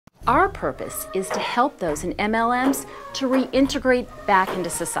Our purpose is to help those in MLMs to reintegrate back into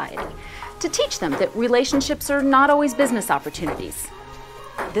society, to teach them that relationships are not always business opportunities.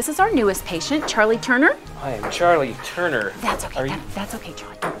 This is our newest patient, Charlie Turner. Hi, I'm Charlie Turner. That's okay. That's okay,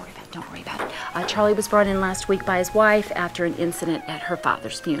 Charlie. Don't worry about it. Don't worry about it. Charlie was brought in last week by his wife after an incident at her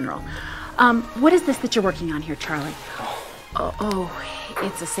father's funeral. What is this that you're working on here, Charlie? Oh,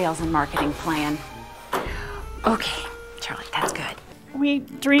 it's a sales and marketing plan. Okay, Charlie, that's good. We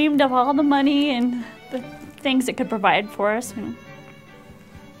dreamed of all the money and the things it could provide for us.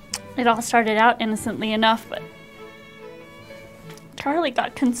 It all started out innocently enough, but Charlie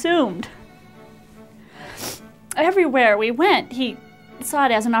got consumed. Everywhere we went, he saw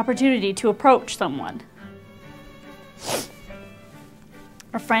it as an opportunity to approach someone.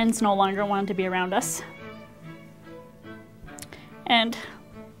 Our friends no longer wanted to be around us. And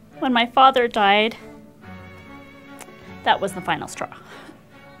when my father died, that was the final straw.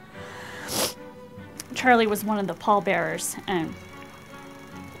 Charlie was one of the pallbearers, and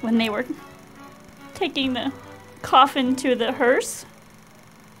when they were taking the coffin to the hearse,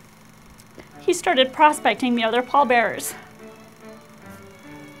 he started prospecting the other pallbearers.